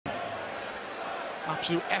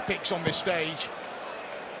Absolute epics on this stage.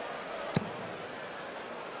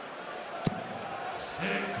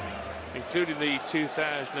 Including the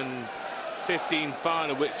 2015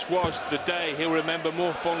 final, which was the day he'll remember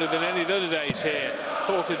more fondly than any of the other days here.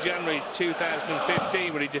 4th of January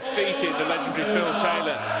 2015, when he defeated the legendary Phil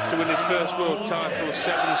Taylor to win his first world title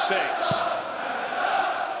 7-6.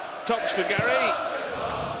 Tops for Gary.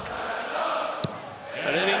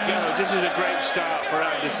 And in it goes. This is a great start for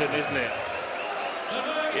Anderson, isn't it?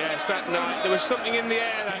 Yes, that night, there was something in the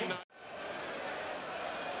air that night.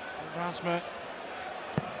 Razma.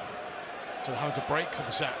 So having to break for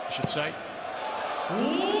the set, I should say.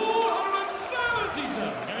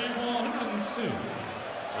 177,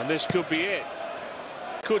 and this could be it.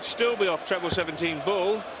 Could still be off treble 17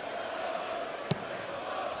 bull.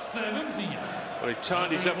 70. Well, he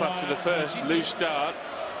tidies up after the first loose start.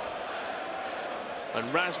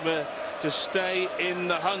 And Razma to stay in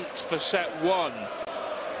the hunt for set 1.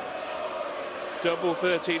 Double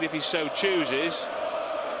 13 if he so chooses.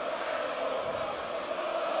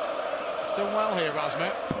 Done well here,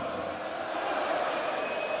 Razma.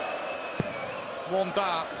 One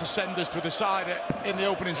dart to send us to the side in the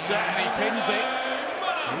opening set, and he pins it.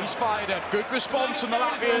 He's fired a good response from the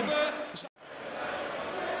Latvian.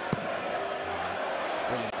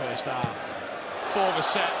 Brilliant first dart for the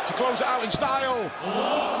set to close it out in style.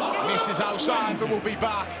 Misses outside, but will be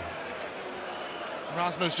back.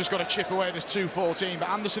 Razma's just got to chip away this 2-14, but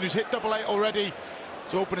Anderson, who's hit double 8 already,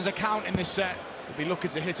 to open his account in this set, will be looking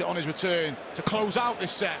to hit it on his return to close out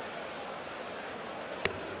this set.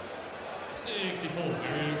 64,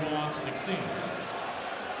 16.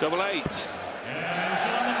 Double 8.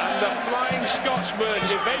 And the Flying Scotsman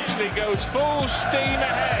eventually goes full steam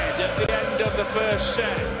ahead at the end of the first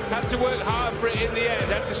set. Had to work hard for it in the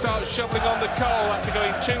end. Had to start shoveling on the coal after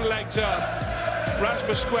going 2 legs up.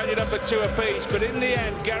 Razma squared it up at 2 apiece, but in the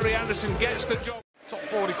end, Gary Anderson gets the job. Top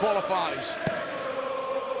 40 qualifies.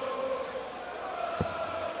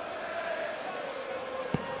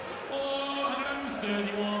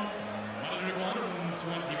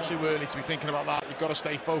 Too early to be thinking about that. You've got to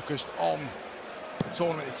stay focused on the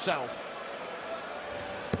tournament itself,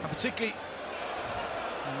 and particularly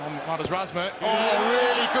on Madars Razma. Oh,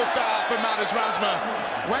 really good dart for Madars Razma.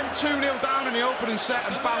 Went 2-0 down in the opening set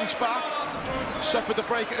and bounced back. Suffered the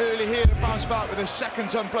break early here and bounced back with a second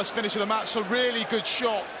ton plus finish of the match. So really good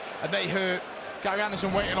shot, and they hurt. Gary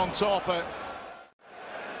Anderson waiting on top.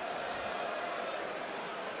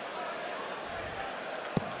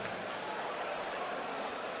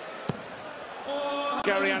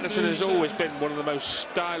 Gary Anderson has always been one of the most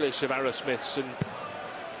stylish of Aerosmiths, and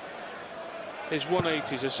his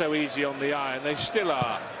 180s are so easy on the eye, and they still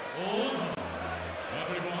are.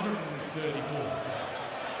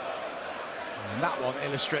 And that one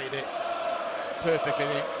illustrated it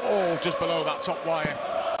perfectly, all just below that top wire.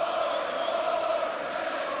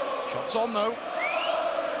 Shots on though.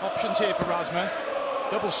 Options here for Razma.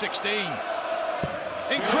 Double 16.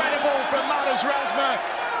 Incredible from Madars Razma.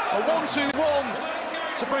 A 1-2-1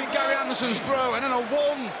 to break Gary Anderson's throw, and then a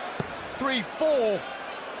 1-3-4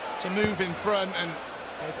 to move in front. And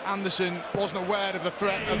if Anderson wasn't aware of the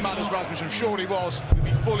threat of Madars Razma, which I'm sure he was, he'll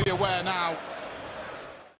be fully aware now.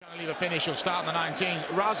 Trying to leave a finish or start in the 19th.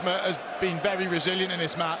 Razma has been very resilient in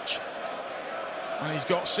this match, and he's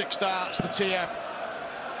got 6 darts to tee up.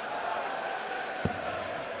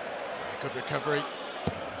 Good recovery.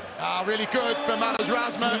 Really good for Madars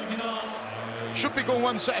Razma. Should be going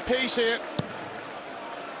 1 set apiece here.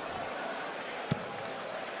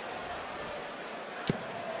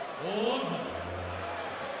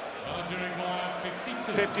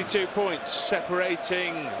 52 points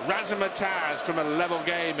separating Razzmatazz from a level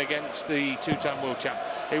game against the 2-time world champ.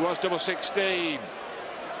 He was double 16.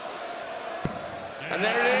 And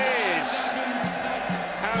there it is.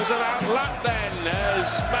 How's about luck then,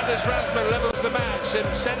 as Madars Razma levels the match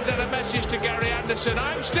and sends out a message to Gary Anderson.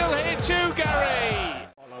 I'm still here too, Gary.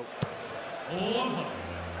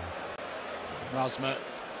 Razma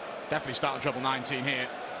definitely starting treble 19 here.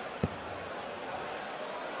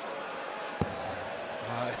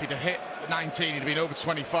 If he'd have hit 19, he'd have been over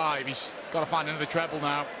 25. He's got to find another treble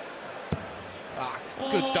now.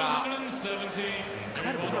 Good dart.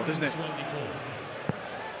 Incredible rod, isn't it?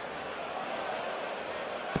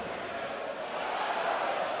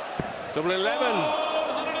 Double 11.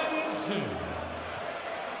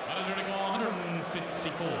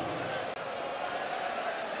 154.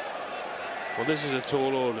 Well, this is a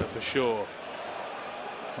tall order for sure.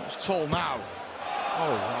 It's tall now.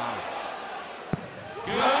 Oh, wow.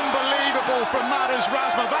 Unbelievable from Madars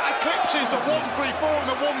Razma. That eclipses the 1-3-4 and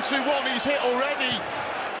the 1-2-1 he's hit already.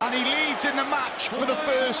 And he leads in the match for the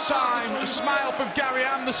first time. A smile from Gary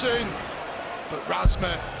Anderson. But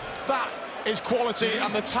Razmer, that is quality,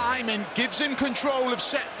 and the timing gives him control of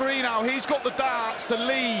set 3 now. He's got the darts to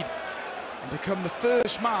lead and become the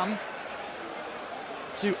first man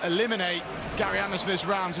to eliminate Gary Anderson this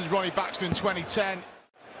round since Ronnie Baxter in 2010.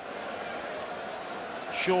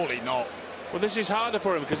 Surely not. Well, this is harder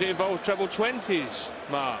for him because it involves treble 20s,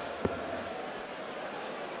 Mark.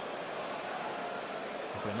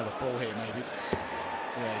 For another ball here, maybe.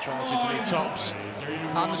 Yeah, trying to lead tops.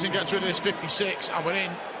 Anderson gets rid of this 56, and we're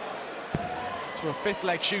in to a fifth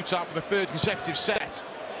leg shootout for the third consecutive set.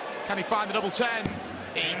 Can he find the double 10?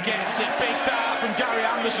 He gets it. Big dart from Gary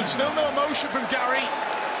Anderson. Still no emotion from Gary.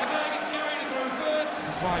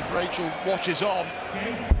 His wife Rachel watches on.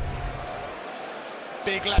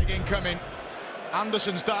 Big leg incoming.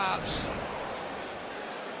 Anderson's darts.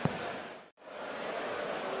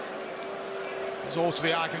 There's also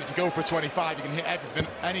the argument, if you go for a 25, you can hit everything,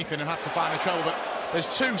 anything, and have to find a treble. But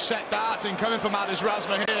there's 2 set darts incoming for Madars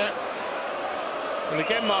Razmer here. And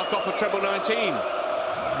again, Mark off a treble 19. Yeah.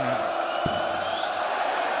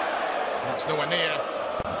 That's nowhere near.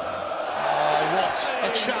 Oh, what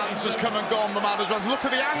a chance has come and gone for Madars Razmer. Look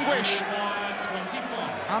at the anguish.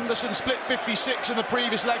 Anderson split 56 in the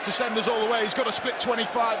previous leg to send us all the way. He's got to split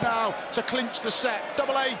 25 now to clinch the set.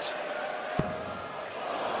 Double 8.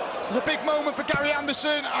 It's a big moment for Gary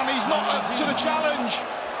Anderson, and he's not up to the challenge.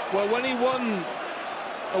 Well, when he won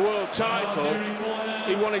a world title,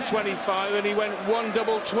 he won in 25 and he went 1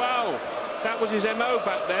 double 12. That was his MO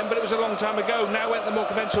back then, but it was a long time ago. Now went the more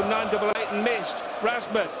conventional 9 double 8 and missed.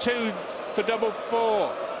 Razmer 2 for double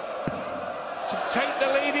 4 to take the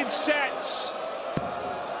lead in sets,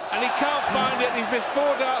 and he can't find it. He's missed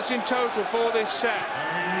 4 darts in total for this set.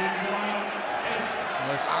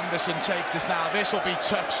 If Anderson takes this now, this will be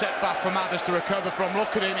tough setback for Madars to recover from.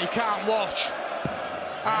 Look at him, he can't watch.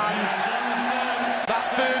 And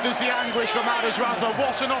that furthers the anguish for Madars Razmer.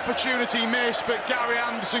 What an opportunity missed, but Gary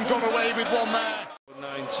Anderson got away with one there.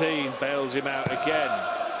 19 bails him out again.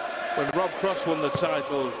 When Rob Cross won the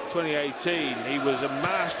title 2018, he was a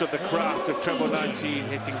master of the craft of treble 19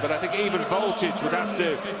 hitting, but I think even voltage would have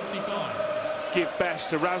to give best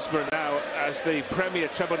to Razmer now as the premier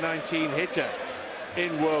treble 19 hitter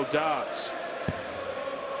in world darts.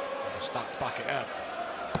 Stats back it up.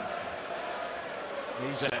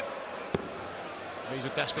 These are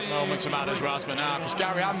desperate moments for Madars Razmer now, because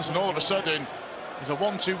Gary Anderson all of a sudden is a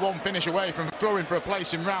 1-2-1 finish away from throwing for a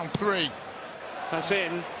place in round 3. That's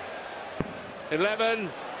in. 11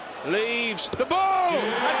 leaves the ball,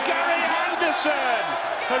 and Gary Anderson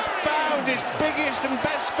has found his biggest and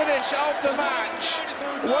best finish of the match.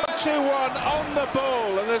 1-2-1 on the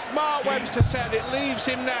ball, and as Mark Webster said, it leaves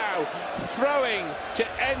him now throwing to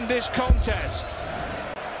end this contest.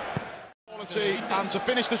 Quality, and to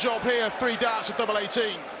finish the job here, 3 darts at double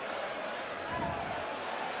 18.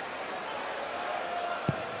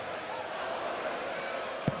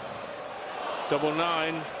 Double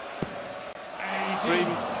 9. 3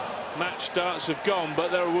 match darts have gone,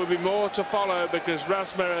 but there will be more to follow because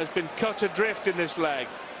Razmer has been cut adrift in this leg.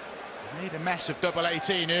 Made a mess of double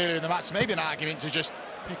 18 earlier in the match. Maybe an argument to just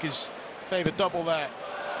pick his favoured double there.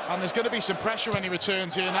 And there's going to be some pressure when he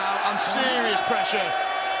returns here now, and serious pressure.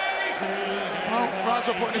 Well,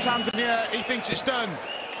 Razmer putting his hands in the air. He thinks it's done.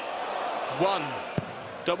 1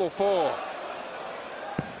 double 4.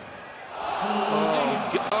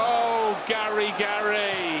 Oh, Gary.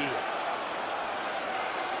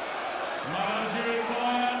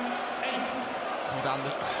 Coming down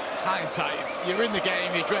the hindsight, you're in the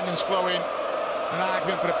game, the adrenaline's flowing. An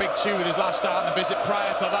argument for a big 2 with his last start and the visit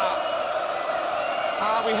prior to that.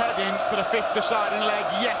 Are we heading for the 5th deciding leg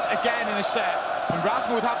yet again in a set? And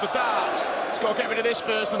Razmer would have the darts. He's got to get rid of this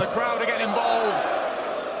first, and the crowd are getting involved.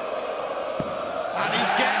 And he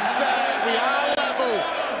gets there. We are level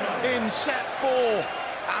in set 4.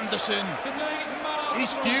 Anderson,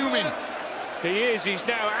 he's fuming. He is. He's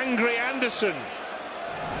now angry Anderson.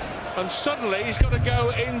 And suddenly he's got to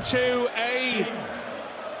go into a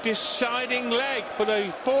deciding leg for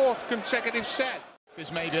the 4th consecutive set.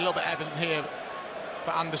 There's maybe a little bit evident here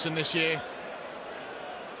for Anderson this year.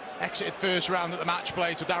 Exited first round at the match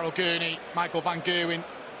play to Daryl Gurney. Michael Van Gerwen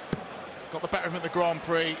got the better of him at the Grand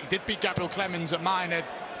Prix. He did beat Gabriel Clemens at Minehead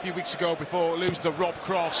a few weeks ago before losing to Rob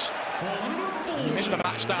Cross. He missed the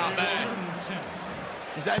match start there.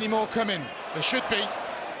 Is there any more coming? There should be.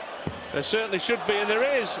 There certainly should be, and there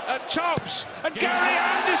is at tops. And Gary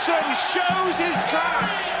Anderson shows his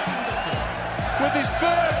class with his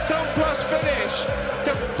 3rd top plus finish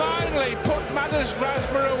to finally put Madars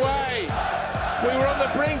Razmer away. We were on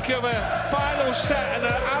the brink of a final set and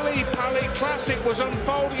an Ali Pali classic was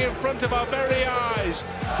unfolding in front of our very eyes,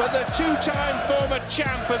 but the two-time former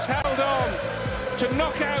champ has held on to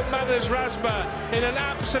knock out Madars Razma in an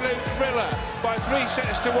absolute thriller by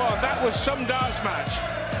 3-1. That was some darts match.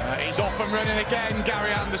 He's off and running again, Gary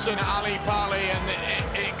Anderson at Ali Pali, and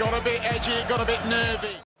it got a bit edgy, it got a bit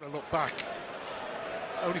nervy. Look back,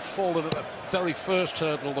 only fallen at the very first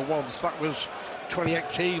hurdle the once. That was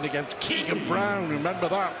 2018 against Keegan Brown, remember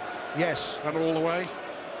that? Yes. And all the way.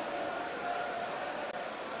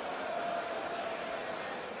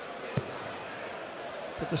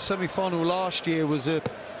 But the semi-final last year was a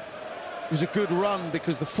good run,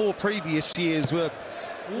 because the 4 previous years were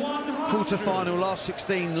quarter-final, last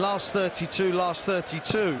 16, last 32, last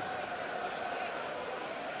 32.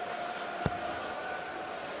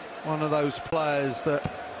 One of those players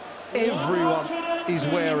that everyone is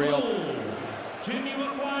wary of.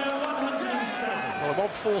 Well, they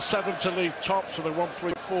want 4-7 to leave top, so they want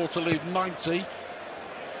 3-4 to leave 90.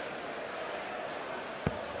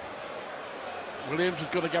 Williams is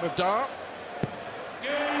going to get a dart.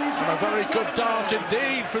 And a very good dart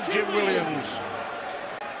indeed from Jim Williams.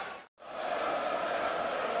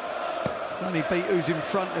 Only beat who's in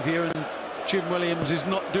front of you, and Jim Williams is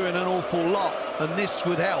not doing an awful lot, and this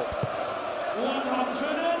would help.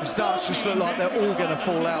 His darts just look like they're all going to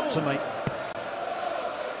fall out to me.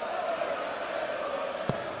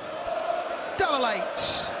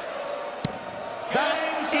 8-8.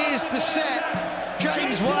 That is the set.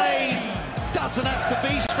 James Wade doesn't have to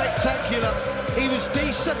be spectacular. He was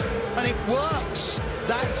decent, and it works.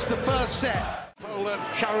 That's the first set. Polar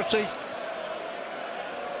charity.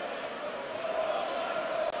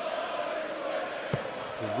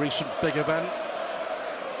 A recent big event. I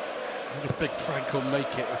think Big Frank will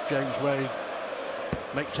make it if James Wade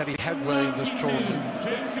makes any headway in this tournament.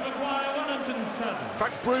 In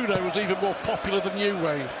fact, Bruno was even more popular than you,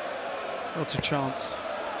 Wade. What's a chance?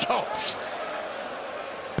 Tops.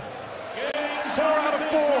 4 out of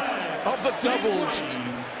 4 of the doubles.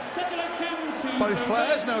 Both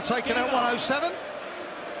players now taking out 107.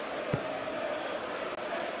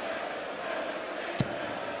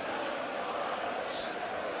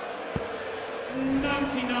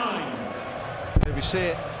 There we see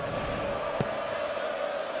it.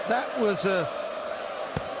 That was a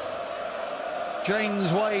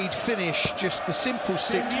James Wade finish, just the simple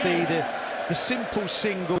 60, the simple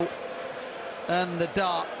single, and the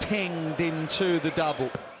dart pinged into the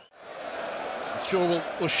double. I'm sure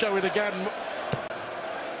we'll show it again.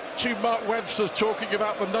 Two Mark Websters talking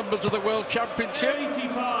about the numbers of the World Championship.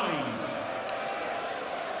 85.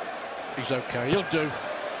 He's okay, he'll do.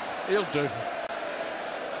 He'll do.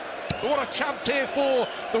 But what a chance here for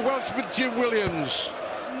the Welshman Jim Williams.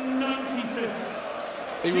 96.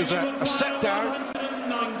 He was a set down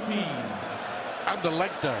 119. and a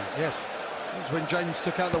leg down. Yes, that's when James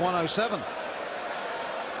took out the 107.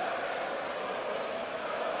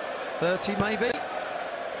 30 maybe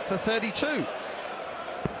for 32.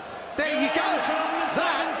 There you go.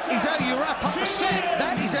 That is how you wrap up a set.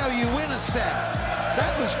 That is how you win a set.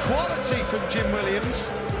 That was quality from Jim Williams.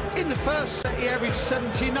 In the first set he averaged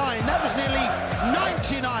 79. That was nearly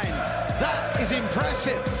 99. That is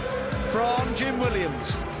impressive from Jim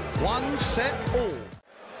Williams. 1 set all.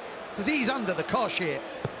 Because he's under the cosh here.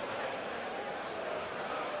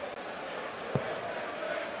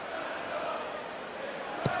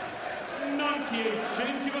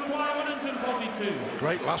 James, you acquire 142.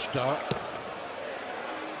 Great last dart.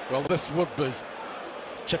 Well, this would be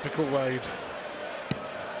typical Wade.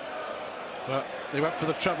 But they went for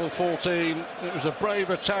the treble 14. It was a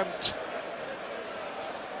brave attempt.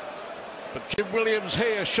 But Jim Williams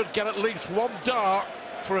here should get at least 1 dart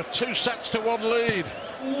for a 2-1 lead.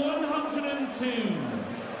 102.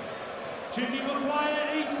 Jim, you acquire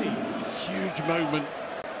 80. Huge moment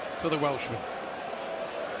for the Welshman.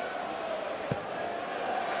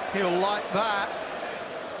 He'll like that.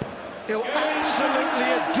 He'll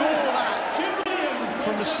absolutely adore that.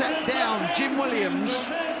 From the set down, Jim Williams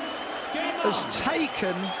has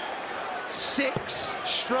taken 6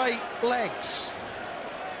 straight legs.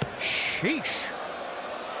 Sheesh.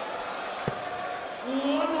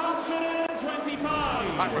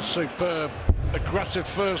 125. That was superb. Aggressive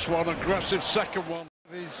first one, aggressive second one.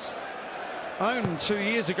 His own 2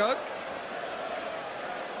 years ago.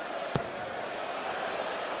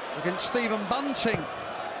 Against Stephen Bunting.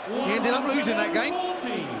 He ended up losing that game.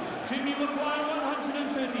 Jimmy McGuire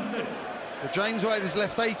 136. But James Wade has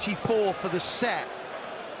left 84 for the set.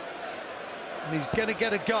 And he's going to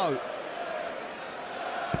get a go.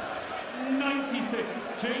 96.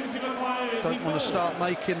 James McGuire. Don't want to start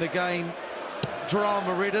making the game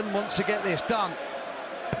drama-ridden. Wants to get this done.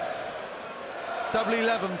 Double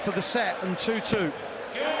 11 for the set and 2-2.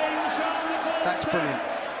 That's brilliant.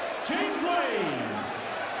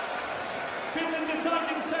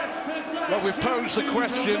 Well, we've posed the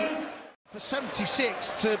question. For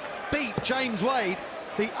 76 to beat James Wade,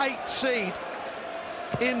 the 8th seed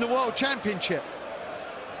in the World Championship.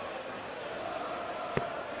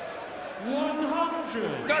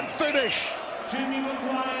 100. Don't finish. Jimmy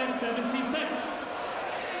McGuire, 70 seconds.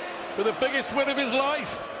 For the biggest win of his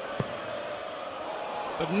life.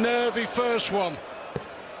 The nervy first one.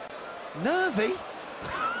 Nervy?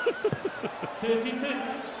 30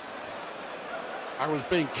 seconds. I was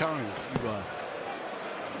being kind. You were.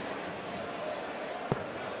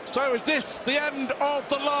 So is this the end of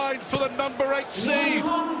the line for the number 8 seed?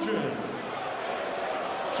 100.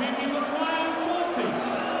 Jimmy McGuire,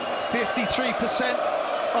 40.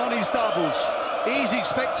 53% on his doubles. He's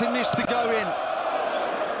expecting this to go in.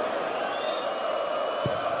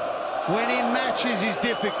 Winning matches is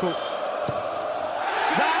difficult.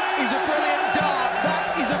 That is a brilliant dart.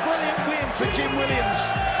 That is a brilliant win for Jim Williams.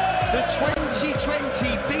 The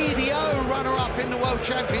 2020 BDO runner-up in the World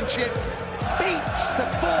Championship beats the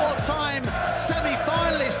 4-time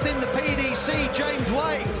semi-finalist in the PDC, James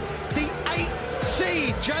Wade. The 8th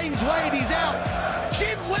seed, James Wade, is out.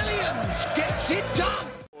 Jim Williams gets it done.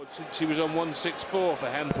 Since he was on 164 for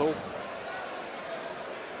Hempel.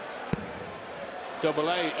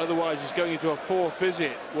 Double 8, otherwise he's going into a 4th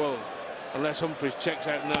visit. Well, unless Humphries checks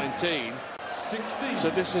out 19. 16. So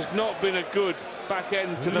this has not been a good back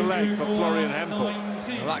end to the leg for Florian Hempel.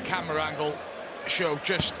 Well, that camera angle showed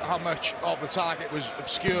just how much of the target was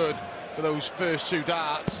obscured for those first 2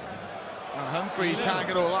 darts. And Humphries can't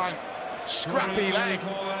get over the line. Scrappy leg.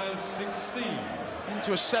 16.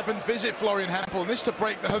 Into a 7th visit, Florian Hempel. And this to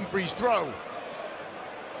break the Humphries throw.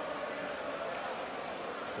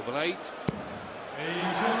 Double 8.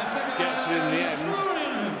 Gets it in the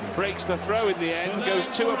end. Breaks the throw in the end. Goes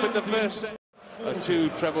 2 up in the first set. A 2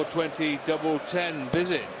 treble 20 double 10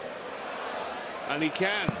 visit. And he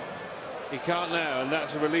can. He can't now, and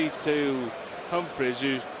that's a relief to Humphries,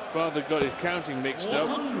 who's rather got his counting mixed up.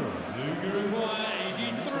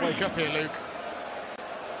 Wake up here, Luke.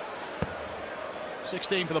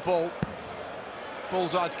 16 for the ball.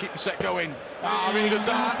 Bullseye to keep the set going. Really good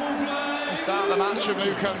dart. Start the match of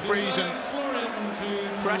Luke Humphries, and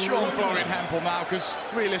pressure on Florian Hempel now, because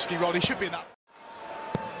realistically, Rod, he should be in that.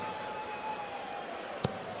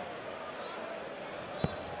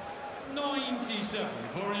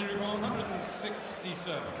 Florian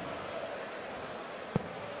 167.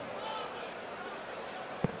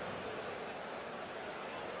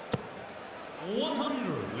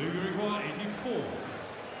 Luger required 84.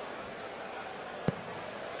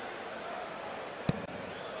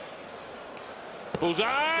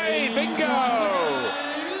 Bullseye! Bingo!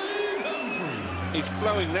 He's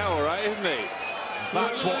flowing now, all right, isn't he?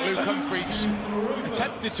 That's what Luke Humphries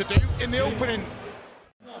attempted to do in the opening.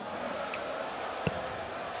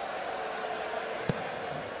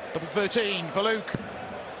 Double 13 for Luke.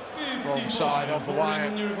 Wrong side of the wire.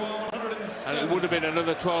 And it would have been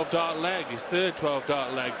another 12-dart leg, his third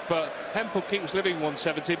 12-dart leg. But Hempel keeps living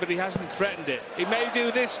 170, but he hasn't threatened it. He may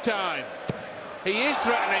do this time. He is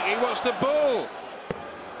threatening. He wants the ball.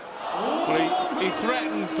 Well, he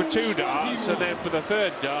threatened for 2 darts, and then for the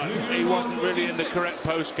 3rd dart, he wasn't really in the correct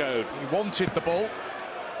postcode. He wanted the ball.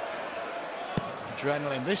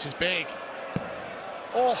 Adrenaline. This is big.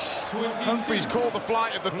 Oh, Humphries caught the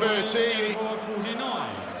flight of the 13.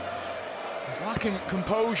 He's lacking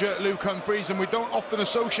composure, Luke Humphries, and we don't often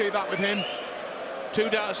associate that with him. 2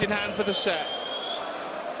 darts in hand for the set.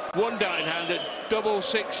 1 dart in hand at double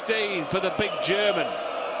 16 for the big German.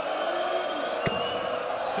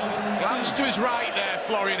 Glance to his right there,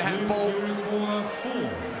 Florian Hempel.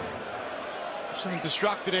 Something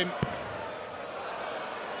distracted him.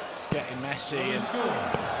 It's getting messy, and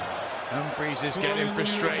Humphries is getting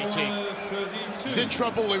frustrated. He's in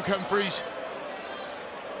trouble, Luke Humphries.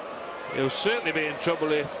 He'll certainly be in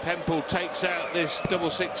trouble if Hempel takes out this double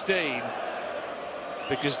 16,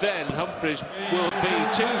 because then Humphries will be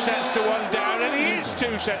 2 sets to 1 down, and he is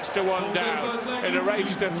 2 sets to 1 down in a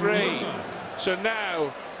race to 3. So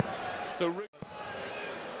now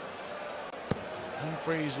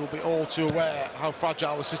Humphries will be all too aware how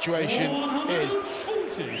fragile the situation is.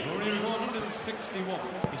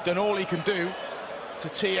 He's done all he can do to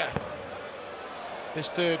tear this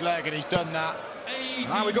 3rd leg, and he's done that.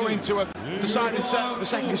 Now we go into a decided set for the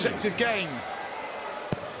 2nd consecutive game.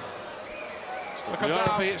 Look at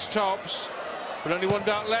that. It's tops, but only 1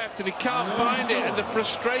 dart left, and he can't find it, and the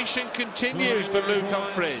frustration continues for Luke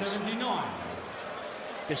Humphries.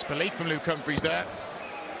 Disbelief from Luke Humphries there.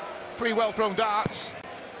 Three well-thrown darts.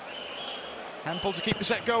 Hempel to keep the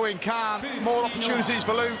set going. Khan, more opportunities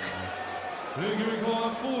for Luke. Luke, you require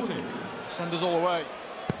 40. Send us all away.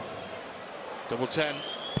 Double 10.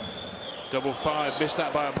 Double 5. Missed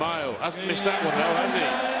that by a mile. Hasn't missed that one though, has he?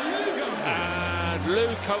 And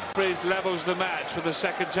Luke Humphries levels the match for the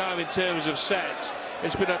second time in terms of sets.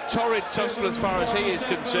 It's been a torrid tussle as far as he is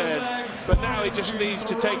concerned, but now he just needs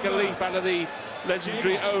to take a leaf out of the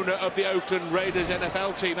legendary owner of the Oakland Raiders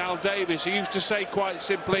NFL team, Al Davis, who used to say quite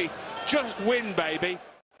simply, just win, baby.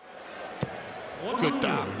 Good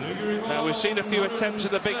dart. Now we've seen a few attempts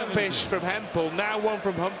at the big fish from Hempel, now one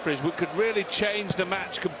from Humphries, which could really change the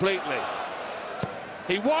match completely.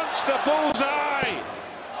 He wants the bullseye!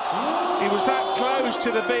 He was that close to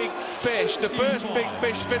the big fish, the first big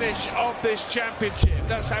fish finish of this championship.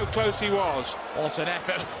 That's how close he was. What an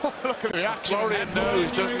effort. Look at the reaction. Florian knows,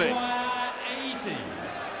 doesn't he?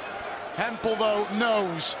 Hempel, though,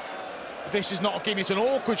 knows this is not a gimme. It's an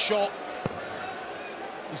awkward shot.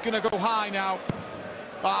 He's going to go high now.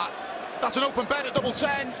 But that's an open bet at double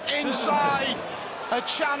 10. Inside. A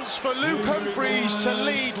chance for Luke Humphries to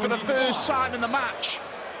lead for the first time in the match.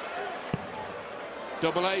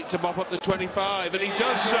 Double 8 to mop up the 25, and he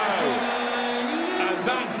does so. And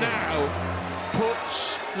that now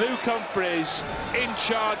puts Luke Humphries in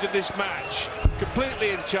charge of this match, completely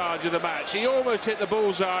in charge of the match. He almost hit the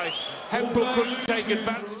bullseye. Hempel couldn't take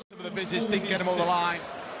advantage. Some of the visits didn't get him over the line.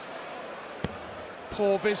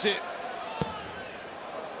 Poor visit.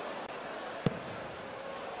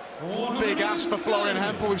 Big ask for Florian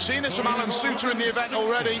Hempel. We've seen this from Alan Suter in the event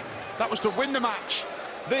already. That was to win the match.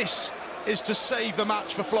 This is to save the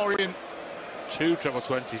match for Florian. 2 treble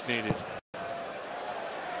 20s needed.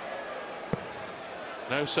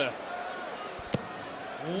 No, sir.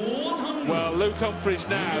 Well, Luke Humphries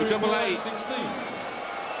now, double 8.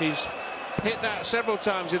 He's hit that several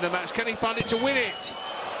times in the match. Can he find it to win it?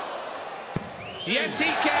 Yes, he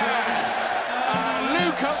can!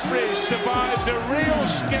 Luke Humphries survives a real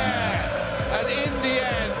scare. And in the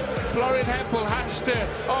end, Florian Hempel has to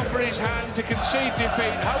offer his hand to concede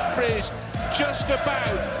defeat. Humphries just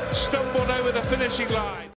about stumbled over the finishing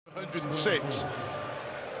line. 106.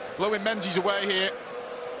 Blowing Menzies away here.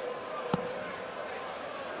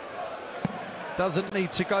 Doesn't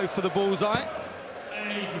need to go for the bullseye.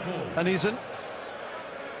 84. And isn't.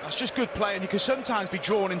 That's just good play, and you can sometimes be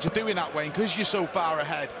drawn into doing that way because you're so far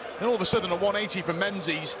ahead. Then all of a sudden a 180 from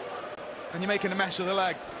Menzies, and you're making a mess of the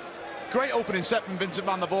leg. Great opening set from Vincent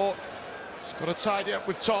van der Voort. Just got to tidy up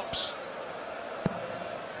with tops.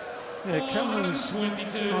 Yeah, Cameron's might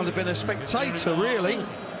have been a spectator, really.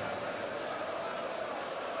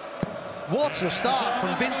 What a start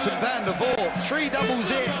from Vincent van der Voort. 3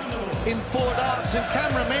 doubles in 4 darts, and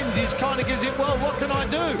Cameron Menzies kind of gives it, well, what can I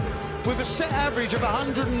do? With a set average of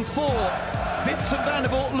 104, Vincent van der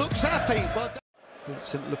Voort looks happy. But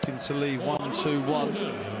Vincent looking to leave 1-2-1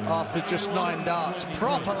 after just 9 darts.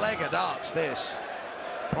 Proper leg of darts, this.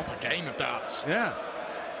 Proper game of darts. Yeah.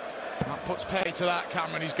 That puts pay to that,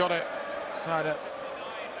 Cameron. He's got it tied up.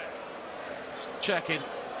 Just checking.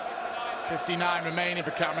 59 remaining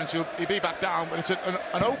for Cameron, so he'll be back down. But it's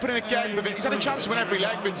an opening again. But he's had a chance to win every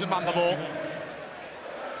leg, Vincent van der Voort.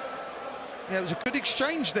 Yeah, it was a good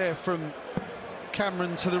exchange there from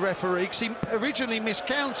Cameron to the referee, because he originally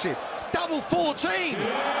miscounted. Double 14!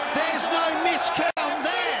 There's no miscount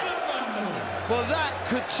there! Well, that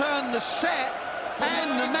could turn the set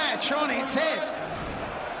and the match on its head.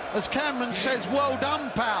 As Cameron says, well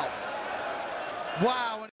done, pal.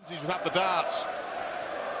 Wow. He's without the darts.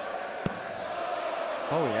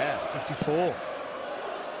 Oh, yeah, 54.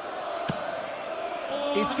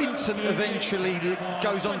 If Vincent eventually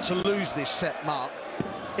goes on to lose this set, Mark,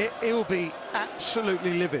 he'll be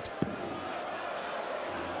absolutely livid.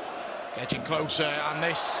 Edging closer, and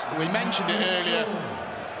this, we mentioned it earlier,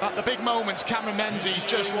 at the big moments, Cameron Menzies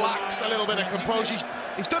just lacks a little bit of composure.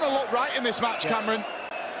 He's done a lot right in this match, Cameron.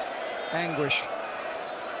 Anguish.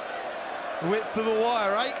 Width of the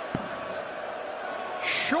wire, eh?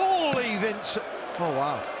 Surely Vincent... Oh,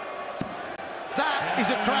 wow. That is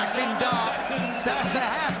a cracking dart. That's a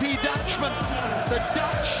happy Dutchman. The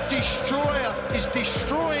Dutch destroyer is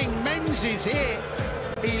destroying Menzies here.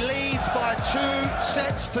 He leads by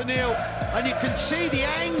 2-0, and you can see the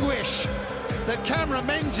anguish that Cameron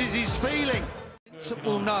Menzies is feeling. Vincent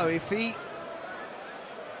will know if he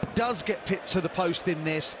does get pipped to the post in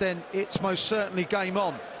this, then it's most certainly game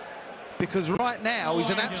on. Because right now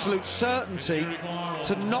he's an absolute certainty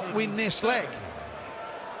to not win this leg.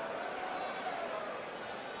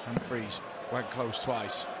 Humphries went close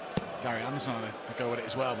twice. Gary Anderson had a go at it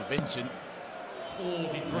as well, but Vincent.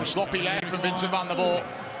 A sloppy leg from Vincent van der Voort.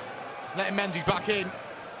 letting Menzies back in.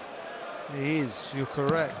 He is, you're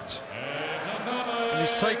correct. And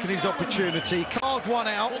he's taken his opportunity, carved one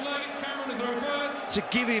out to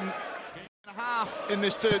give him a half in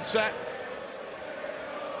this third set.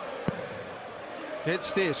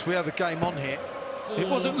 It's this, we have a game on here. It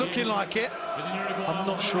wasn't looking like it. I'm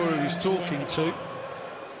not sure who he's talking to.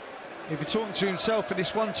 If he's talking to himself and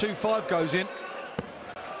this 1-2-5 goes in.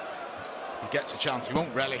 He gets a chance, he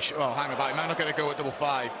won't relish. Oh, hang about, he might not going to go at double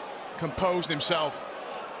five. Composed himself.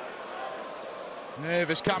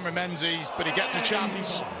 Nervous Cameron Menzies, but he gets a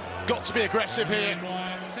chance. Got to be aggressive here.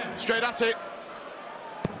 Straight at it.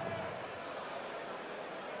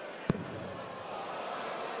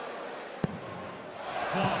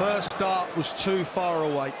 The first dart was too far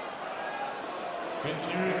away.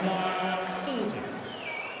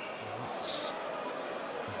 That's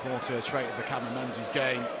unfortunate trait of the Cameron Menzies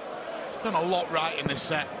game. He's done a lot right in this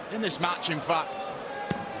set, in this match, in fact.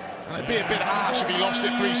 And it'd be a bit harsh if he lost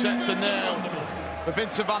it 3-0. But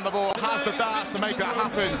Vincent van der Voort has the darts to make that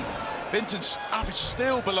happen. Vincent's average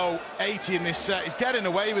still below 80 in this set. He's getting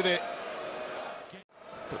away with it.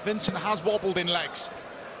 But Vincent has wobbled in legs.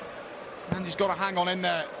 And he's got to hang on in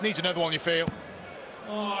there. Needs another one, you feel.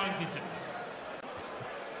 96.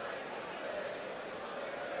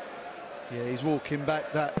 Yeah, he's walking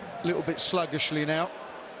back that little bit sluggishly now.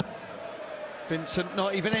 Vincent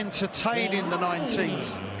not even entertaining the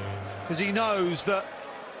 19s, because he knows that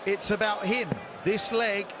it's about him. This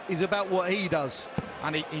leg is about what he does.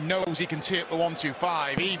 And he knows he can tee up the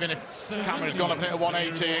 1-2-5, even if Cameron's gone up and hit a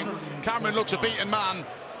 180. Cameron looks a beaten man.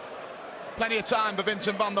 Plenty of time for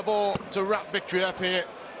Vincent van der Voort to wrap victory up here.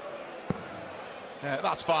 Yeah,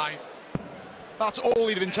 that's fine. That's all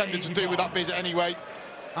he'd have intended to do with that visit anyway.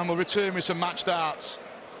 And we'll return with some match darts.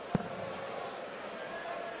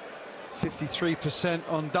 53%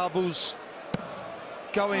 on doubles.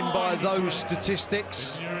 Going by those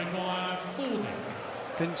statistics,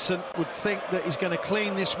 Vincent would think that he's going to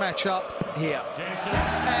clean this match up here.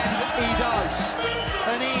 And he does.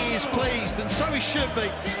 And he is pleased, and so he should be.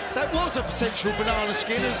 That was a potential banana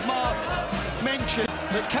skin, as Mark mentioned,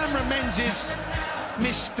 that Cameron Menzies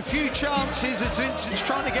missed a few chances as Vincent's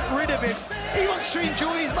trying to get rid of him. He wants to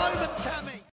enjoy his moment, Cammy.